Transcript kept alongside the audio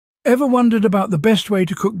Ever wondered about the best way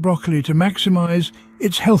to cook broccoli to maximize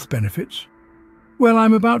its health benefits? Well,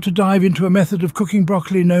 I'm about to dive into a method of cooking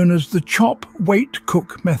broccoli known as the chop, wait,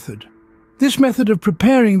 cook method. This method of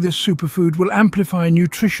preparing this superfood will amplify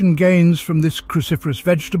nutrition gains from this cruciferous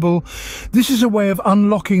vegetable. This is a way of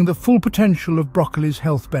unlocking the full potential of broccoli's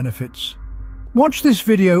health benefits. Watch this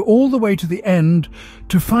video all the way to the end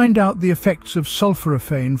to find out the effects of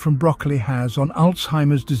sulforaphane from broccoli has on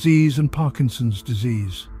Alzheimer's disease and Parkinson's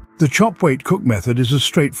disease. The chop, wait, cook method is as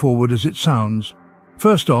straightforward as it sounds.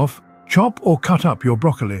 First off, chop or cut up your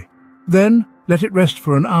broccoli. Then, let it rest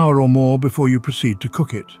for an hour or more before you proceed to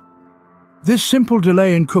cook it. This simple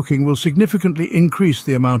delay in cooking will significantly increase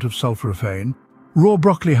the amount of sulforaphane. Raw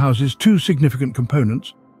broccoli houses two significant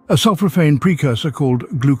components, a sulforaphane precursor called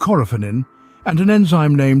glucoraphanin and an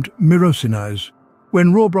enzyme named myrosinase.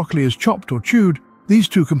 When raw broccoli is chopped or chewed, these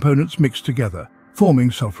two components mix together,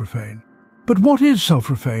 forming sulforaphane. But what is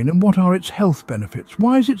sulforaphane and what are its health benefits?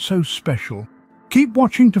 Why is it so special? Keep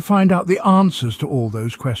watching to find out the answers to all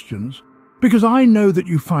those questions, because I know that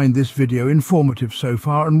you find this video informative so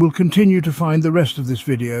far and will continue to find the rest of this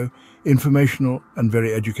video informational and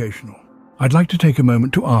very educational. I'd like to take a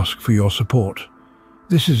moment to ask for your support.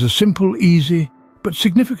 This is a simple, easy, but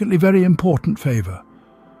significantly very important favor.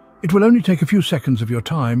 It will only take a few seconds of your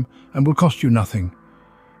time and will cost you nothing,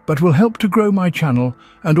 but will help to grow my channel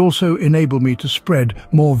and also enable me to spread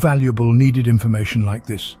more valuable needed information like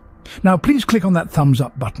this. Now please click on that thumbs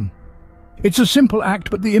up button. It's a simple act,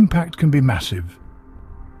 but the impact can be massive.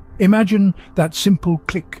 Imagine that simple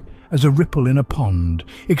click as a ripple in a pond,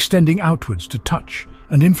 extending outwards to touch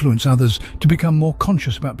and influence others to become more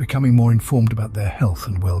conscious about becoming more informed about their health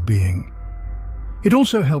and well-being. It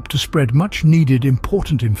also helped to spread much needed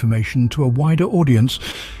important information to a wider audience,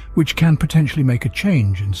 which can potentially make a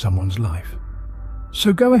change in someone's life.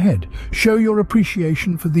 So go ahead, show your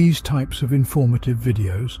appreciation for these types of informative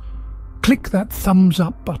videos. Click that thumbs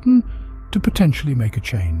up button to potentially make a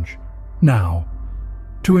change. Now,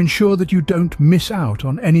 to ensure that you don't miss out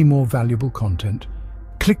on any more valuable content,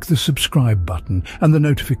 click the subscribe button and the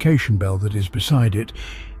notification bell that is beside it,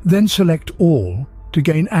 then select all to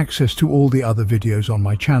gain access to all the other videos on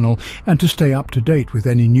my channel and to stay up to date with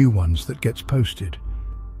any new ones that gets posted.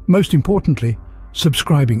 Most importantly,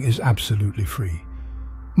 subscribing is absolutely free.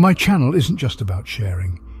 My channel isn't just about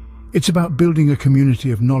sharing. It's about building a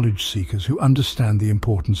community of knowledge seekers who understand the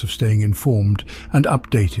importance of staying informed and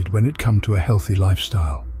updated when it comes to a healthy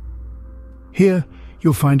lifestyle. Here,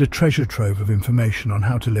 you'll find a treasure trove of information on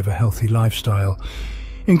how to live a healthy lifestyle,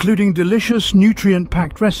 including delicious,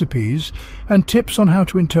 nutrient-packed recipes and tips on how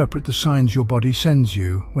to interpret the signs your body sends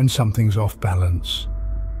you when something's off balance.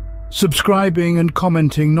 Subscribing and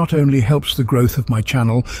commenting not only helps the growth of my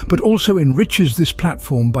channel, but also enriches this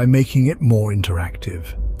platform by making it more interactive.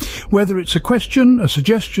 Whether it's a question, a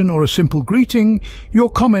suggestion, or a simple greeting, your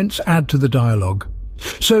comments add to the dialogue.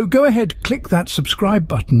 So go ahead, click that subscribe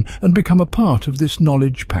button and become a part of this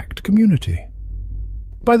knowledge-packed community.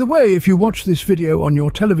 By the way, if you watch this video on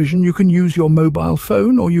your television, you can use your mobile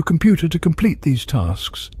phone or your computer to complete these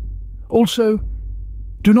tasks. Also,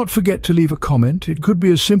 do not forget to leave a comment. It could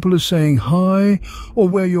be as simple as saying hi or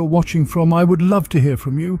where you're watching from. I would love to hear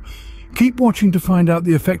from you. Keep watching to find out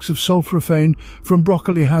the effects of sulforaphane from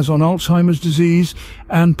broccoli has on Alzheimer's disease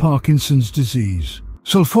and Parkinson's disease.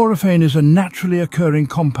 Sulforaphane is a naturally occurring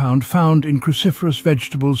compound found in cruciferous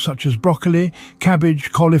vegetables such as broccoli,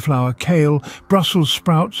 cabbage, cauliflower, kale, Brussels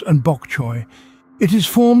sprouts and bok choy. It is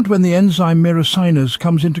formed when the enzyme myrosinase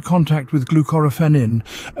comes into contact with glucoraphanin,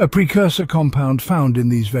 a precursor compound found in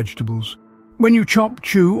these vegetables. When you chop,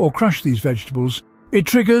 chew or crush these vegetables, it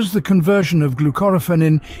triggers the conversion of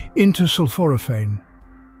glucoraphanin into sulforaphane.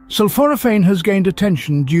 Sulforaphane has gained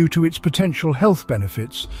attention due to its potential health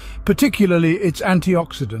benefits, particularly its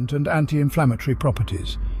antioxidant and anti-inflammatory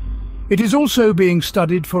properties. It is also being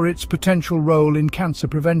studied for its potential role in cancer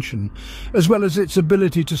prevention, as well as its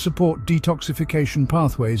ability to support detoxification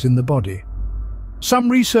pathways in the body. Some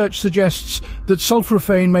research suggests that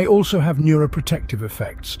sulforaphane may also have neuroprotective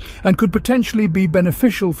effects and could potentially be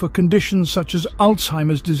beneficial for conditions such as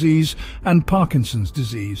Alzheimer's disease and Parkinson's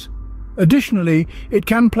disease. Additionally, it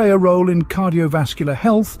can play a role in cardiovascular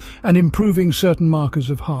health and improving certain markers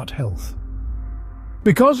of heart health.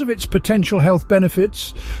 Because of its potential health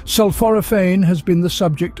benefits, sulforaphane has been the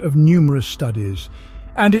subject of numerous studies,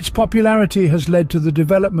 and its popularity has led to the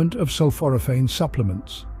development of sulforaphane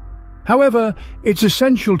supplements. However, it's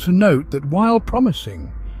essential to note that while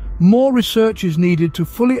promising, more research is needed to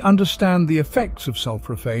fully understand the effects of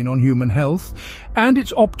sulforaphane on human health and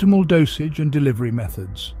its optimal dosage and delivery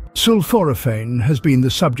methods. Sulforaphane has been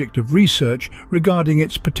the subject of research regarding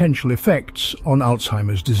its potential effects on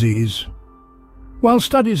Alzheimer's disease. While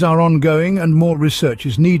studies are ongoing and more research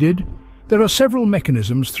is needed, there are several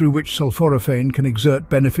mechanisms through which sulforaphane can exert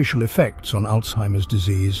beneficial effects on Alzheimer's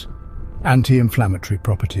disease. Anti-inflammatory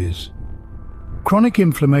properties. Chronic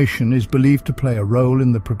inflammation is believed to play a role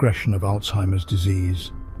in the progression of Alzheimer's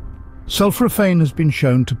disease. Sulforaphane has been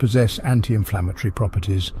shown to possess anti-inflammatory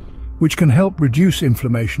properties, which can help reduce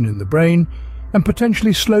inflammation in the brain and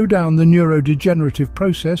potentially slow down the neurodegenerative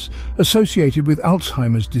process associated with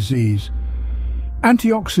Alzheimer's disease.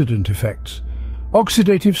 Antioxidant effects.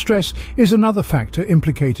 Oxidative stress is another factor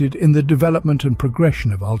implicated in the development and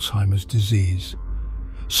progression of Alzheimer's disease.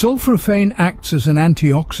 Sulforaphane acts as an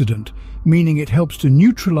antioxidant, meaning it helps to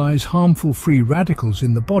neutralize harmful free radicals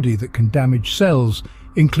in the body that can damage cells,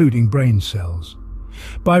 including brain cells.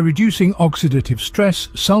 By reducing oxidative stress,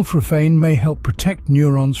 sulforaphane may help protect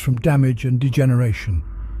neurons from damage and degeneration.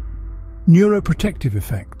 Neuroprotective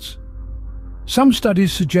effects. Some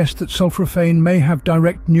studies suggest that sulforaphane may have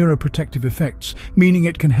direct neuroprotective effects, meaning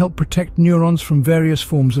it can help protect neurons from various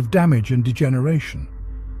forms of damage and degeneration.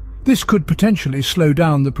 This could potentially slow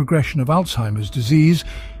down the progression of Alzheimer's disease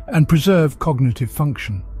and preserve cognitive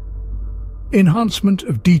function. Enhancement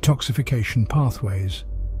of detoxification pathways.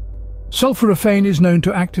 Sulforaphane is known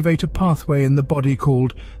to activate a pathway in the body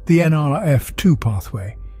called the NRF2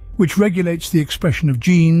 pathway, which regulates the expression of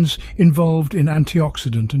genes involved in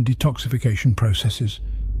antioxidant and detoxification processes.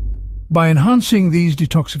 By enhancing these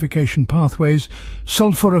detoxification pathways,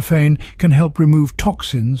 sulforaphane can help remove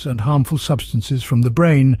toxins and harmful substances from the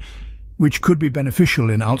brain, which could be beneficial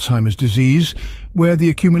in Alzheimer's disease, where the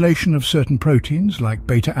accumulation of certain proteins like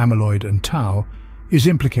beta-amyloid and tau is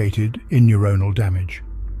implicated in neuronal damage.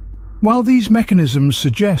 While these mechanisms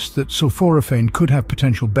suggest that sulforaphane could have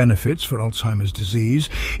potential benefits for Alzheimer's disease,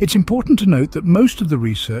 it's important to note that most of the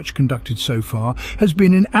research conducted so far has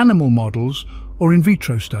been in animal models or in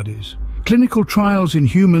vitro studies. Clinical trials in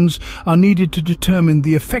humans are needed to determine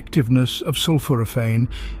the effectiveness of sulforaphane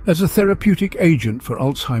as a therapeutic agent for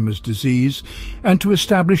Alzheimer's disease and to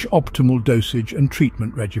establish optimal dosage and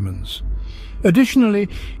treatment regimens. Additionally,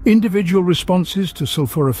 individual responses to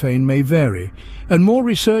sulforaphane may vary, and more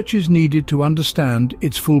research is needed to understand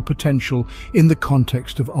its full potential in the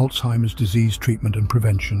context of Alzheimer's disease treatment and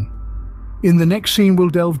prevention. In the next scene, we'll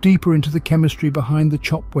delve deeper into the chemistry behind the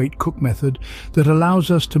chop-weight-cook method that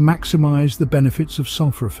allows us to maximize the benefits of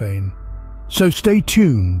sulforaphane. So stay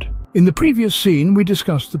tuned. In the previous scene, we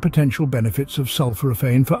discussed the potential benefits of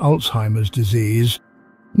sulforaphane for Alzheimer's disease.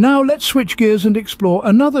 Now let's switch gears and explore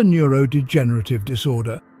another neurodegenerative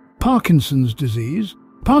disorder, Parkinson's disease.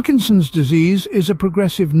 Parkinson's disease is a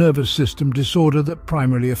progressive nervous system disorder that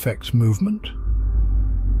primarily affects movement.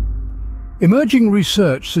 Emerging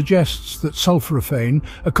research suggests that sulforaphane,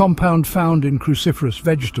 a compound found in cruciferous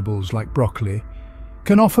vegetables like broccoli,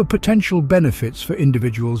 can offer potential benefits for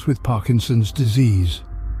individuals with Parkinson's disease.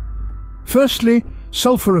 Firstly,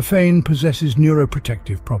 sulforaphane possesses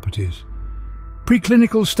neuroprotective properties.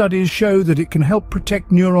 Preclinical studies show that it can help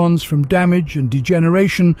protect neurons from damage and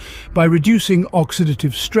degeneration by reducing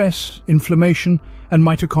oxidative stress, inflammation, and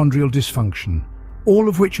mitochondrial dysfunction, all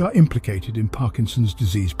of which are implicated in Parkinson's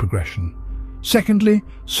disease progression. Secondly,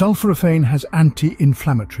 sulforaphane has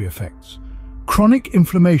anti-inflammatory effects. Chronic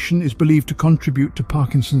inflammation is believed to contribute to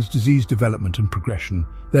Parkinson's disease development and progression.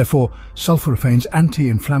 Therefore, sulforaphane's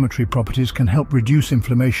anti-inflammatory properties can help reduce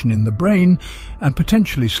inflammation in the brain and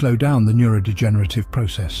potentially slow down the neurodegenerative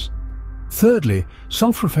process. Thirdly,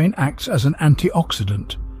 sulforaphane acts as an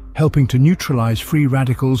antioxidant, helping to neutralize free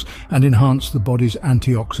radicals and enhance the body's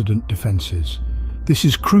antioxidant defenses. This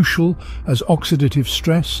is crucial as oxidative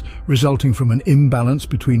stress, resulting from an imbalance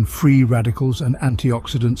between free radicals and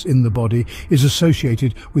antioxidants in the body, is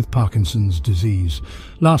associated with Parkinson's disease.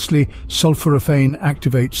 Lastly, sulforaphane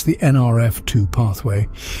activates the NRF2 pathway,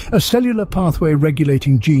 a cellular pathway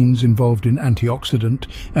regulating genes involved in antioxidant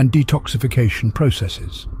and detoxification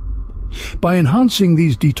processes. By enhancing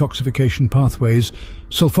these detoxification pathways,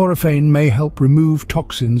 sulforaphane may help remove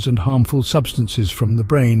toxins and harmful substances from the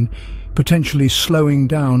brain, potentially slowing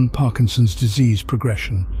down Parkinson's disease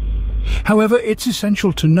progression. However, it's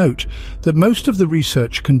essential to note that most of the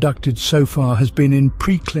research conducted so far has been in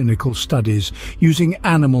preclinical studies using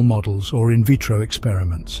animal models or in vitro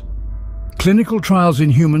experiments. Clinical trials in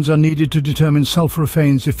humans are needed to determine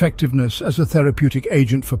sulforaphane's effectiveness as a therapeutic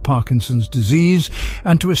agent for Parkinson's disease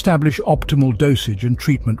and to establish optimal dosage and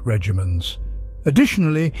treatment regimens.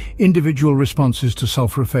 Additionally, individual responses to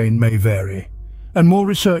sulforaphane may vary, and more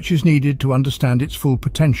research is needed to understand its full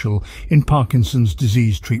potential in Parkinson's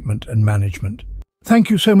disease treatment and management.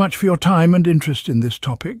 Thank you so much for your time and interest in this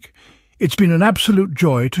topic. It's been an absolute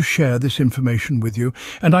joy to share this information with you,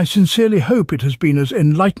 and I sincerely hope it has been as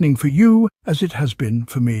enlightening for you as it has been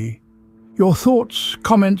for me. Your thoughts,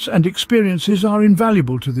 comments and experiences are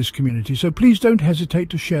invaluable to this community, so please don't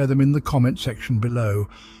hesitate to share them in the comment section below.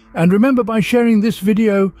 And remember, by sharing this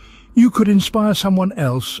video, you could inspire someone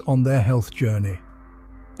else on their health journey.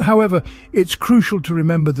 However, it's crucial to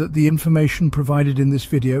remember that the information provided in this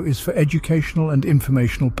video is for educational and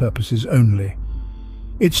informational purposes only.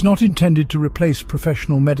 It's not intended to replace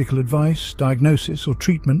professional medical advice, diagnosis or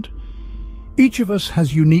treatment. Each of us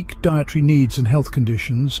has unique dietary needs and health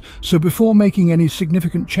conditions, so before making any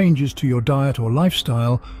significant changes to your diet or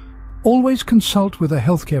lifestyle, always consult with a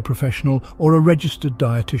healthcare professional or a registered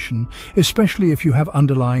dietitian, especially if you have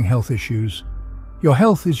underlying health issues. Your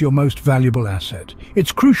health is your most valuable asset.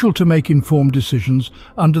 It's crucial to make informed decisions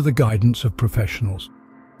under the guidance of professionals.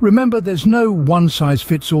 Remember, there's no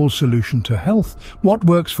one-size-fits-all solution to health. What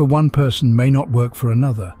works for one person may not work for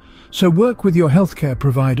another. So work with your healthcare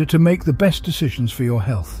provider to make the best decisions for your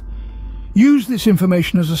health. Use this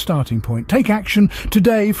information as a starting point. Take action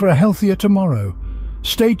today for a healthier tomorrow.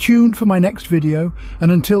 Stay tuned for my next video,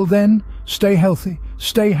 and until then, stay healthy,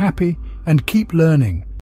 stay happy, and keep learning.